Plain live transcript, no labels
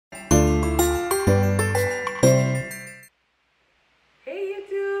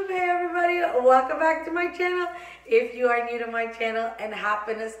welcome back to my channel. If you are new to my channel and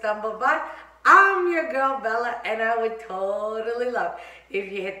happen to stumble by, I'm your girl Bella, and I would totally love if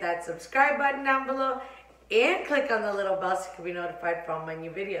you hit that subscribe button down below and click on the little bell so you can be notified for all my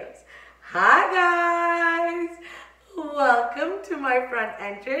new videos. Hi guys, welcome to my front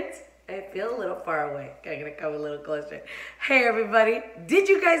entrance. I feel a little far away. I'm gonna come a little closer. Hey everybody, did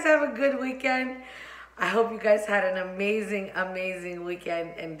you guys have a good weekend? I hope you guys had an amazing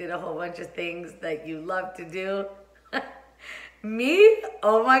weekend and did a whole bunch of things that you love to do. Me,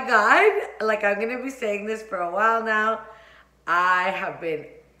 oh my God, like I'm gonna be saying this for a while now. I have been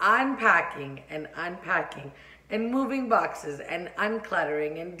unpacking and moving boxes and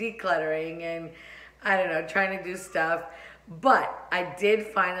uncluttering and decluttering and I don't know, trying to do stuff. But I did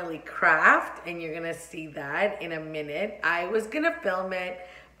finally craft, and you're gonna see that in a minute. I was gonna film it,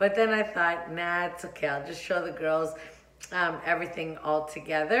 but then I thought, nah, it's okay. I'll just show the girls everything all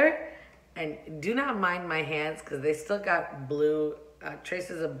together. And do not mind my hands because they still got blue,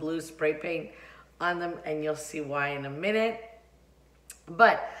 traces of blue spray paint on them, and you'll see why in a minute.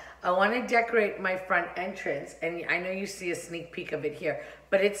 But I want to decorate my front entrance, and I know you see a sneak peek of it here,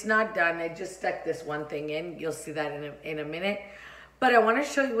 but it's not done. I just stuck this one thing in. You'll see that in a minute. But I want to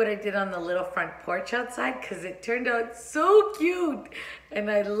show you what I did on the little front porch outside because it turned out so cute, and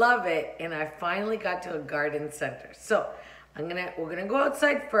I love it. And I finally got to a garden center. So we're gonna go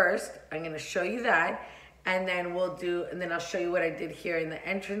outside first. I'm gonna show you that, and then I'll show you what I did here in the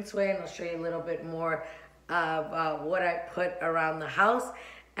entranceway, and I'll show you a little bit more of what I put around the house.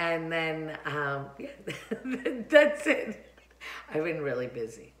 And then, yeah, that's it. I've been really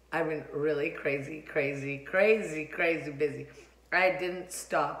busy. I've been really crazy busy. I didn't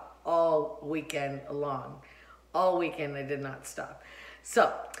stop all weekend long. All weekend I did not stop.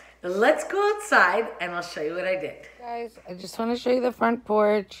 So let's go outside and I'll show you what I did. Guys, I just want to show you the front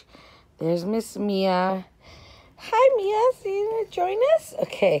porch. There's Miss Mia. Hi Mia, see you join us?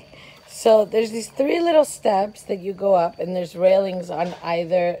 Okay. So there's these 3 little steps that you go up, and there's railings on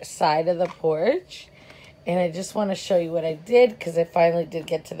either side of the porch. And I just want to show you what I did because I finally did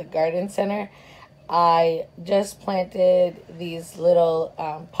get to the garden center. I just planted these little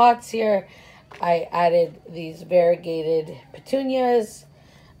pots here. I added these variegated petunias,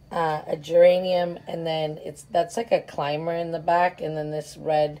 a geranium, and then that's like a climber in the back, and then this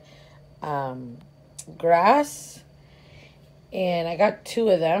red grass. And I got 2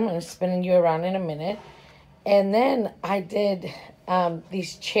 of them. I'm spinning you around in a minute. And then I did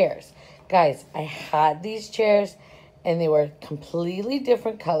these chairs. Guys, I had these chairs and they were completely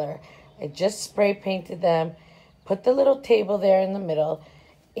different color. I just spray painted them, put the little table there in the middle.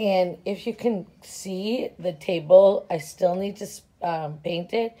 And if you can see the table, I still need to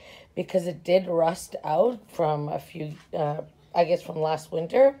paint it because it did rust out from a few, I guess from last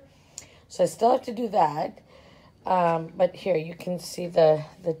winter. So I still have to do that. But here you can see the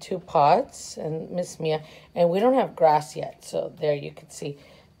 2 pots and Miss Mia, and we don't have grass yet, so there you can see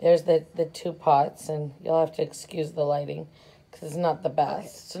there's the 2 pots, and you'll have to excuse the lighting because it's not the best. Okay.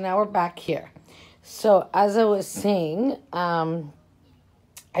 So now we're back here. So as I was saying,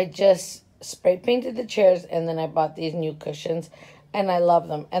 I just spray painted the chairs, and then I bought these new cushions, and I love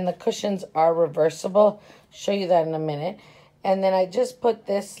them, and the cushions are reversible. Show you that in a minute. And then I just put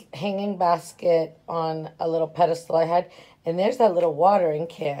this hanging basket on a little pedestal I had. And there's that little watering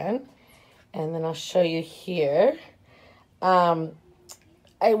can. And then I'll show you here. I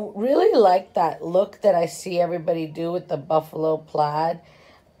really like that look that I see everybody do with the buffalo plaid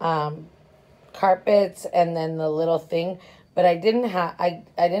carpets and then the little thing. But I didn't have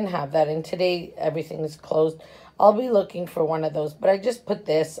that. And today everything is closed. I'll be looking for one of those. But I just put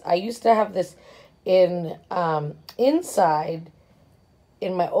this. I used to have this in inside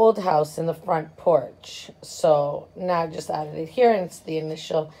in my old house in the front porch. So now I just added it here, and it's the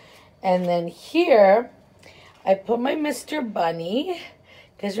initial. And then here I put my Mr. Bunny. You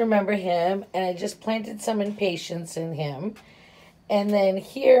guys remember him? And I just planted some impatiens in him. And then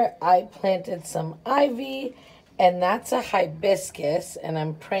here I planted some ivy, and that's a hibiscus, and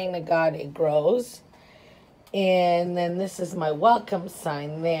I'm praying to God it grows. And then this is my welcome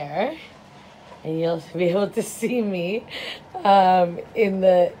sign there. And you'll be able to see me in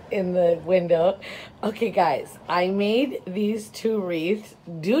the window. Okay, guys, I made these 2 wreaths.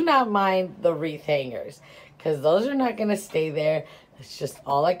 Do not mind the wreath hangers because those are not going to stay there. It's just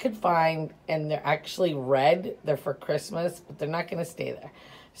all I could find, and they're actually red. They're for Christmas, but they're not going to stay there.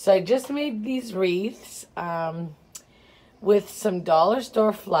 So I just made these wreaths with some dollar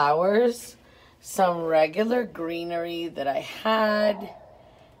store flowers, some regular greenery that I had.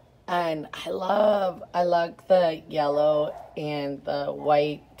 And I like the yellow and the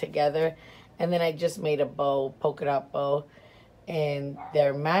white together. And then I just made a bow, polka dot bow, and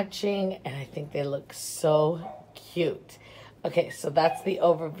they're matching, and I think they look so cute. Okay, so that's the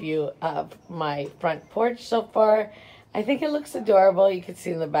overview of my front porch so far. I think it looks adorable. You can see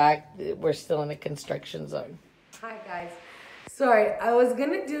in the back, we're still in a construction zone. Hi guys. Sorry, I was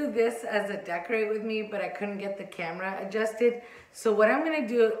gonna do this as a decorate with me, but I couldn't get the camera adjusted. So what I'm gonna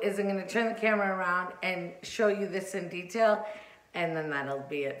do is I'm gonna turn the camera around and show you this in detail, and then that'll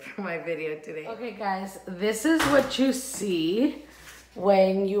be it for my video today. Okay guys, this is what you see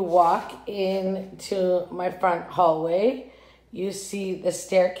when you walk into my front hallway. You see the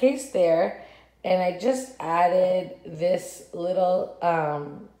staircase there, and I just added this little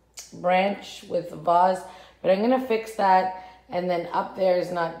branch with a vase, but I'm gonna fix that, and then up there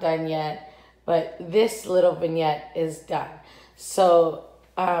is not done yet, but this little vignette is done. So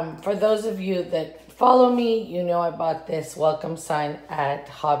for those of you that follow me, you know I bought this welcome sign at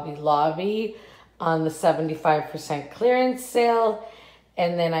Hobby Lobby on the 75% clearance sale.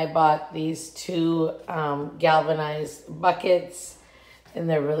 And then I bought these two galvanized buckets, and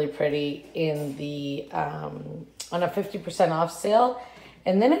they're really pretty in the on a 50% off sale.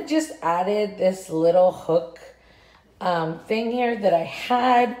 And then I just added this little hook thing here that I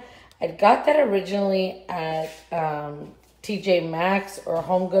had. I got that originally at TJ Maxx or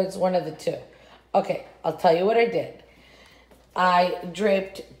Home Goods, one of the two. Okay, I'll tell you what I did. I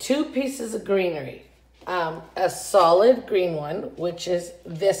draped 2 pieces of greenery. A solid green one, which is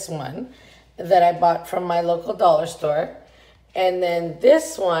this one that I bought from my local dollar store. And then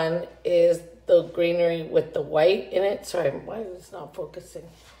this one is the greenery with the white in it. Sorry, why is it not focusing?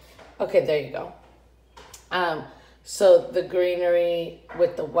 Okay, there you go. So the greenery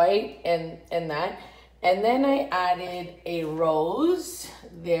with the white and that. And then I added a rose.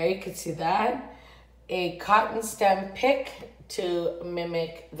 There, you can see that. A cotton stem pick to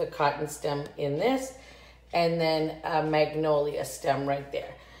mimic the cotton stem in this. And then a magnolia stem right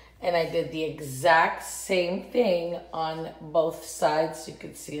there. And I did the exact same thing on both sides. You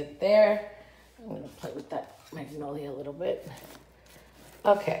can see it there. I'm gonna play with that magnolia a little bit.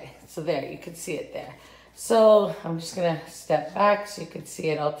 Okay, so there, you can see it there. So I'm just gonna step back so you can see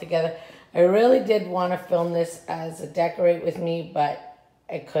it all together. I really did wanna film this as a decorate with me, but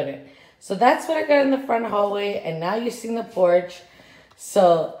I couldn't. So that's what I got in the front hallway, and now you've seen the porch.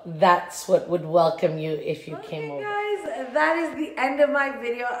 So that's what would welcome you if you came over. Guys, that is the end of my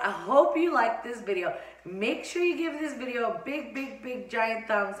video. I hope you liked this video. Make sure you give this video a big, big, big, giant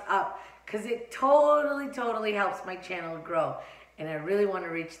thumbs up, because it totally helps my channel grow. And I really want to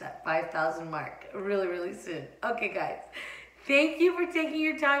reach that 5,000 mark really, really soon. Okay, guys. Thank you for taking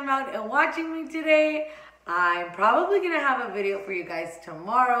your time out and watching me today. I'm probably going to have a video for you guys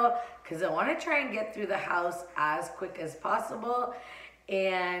tomorrow, because I want to try and get through the house as quick as possible.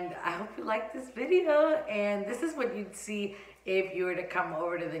 And I hope you like this video, and this is what you'd see if you were to come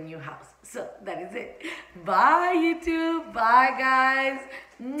over to the new house. So that is it. Bye YouTube. Bye guys.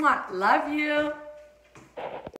 Mwah. Love you.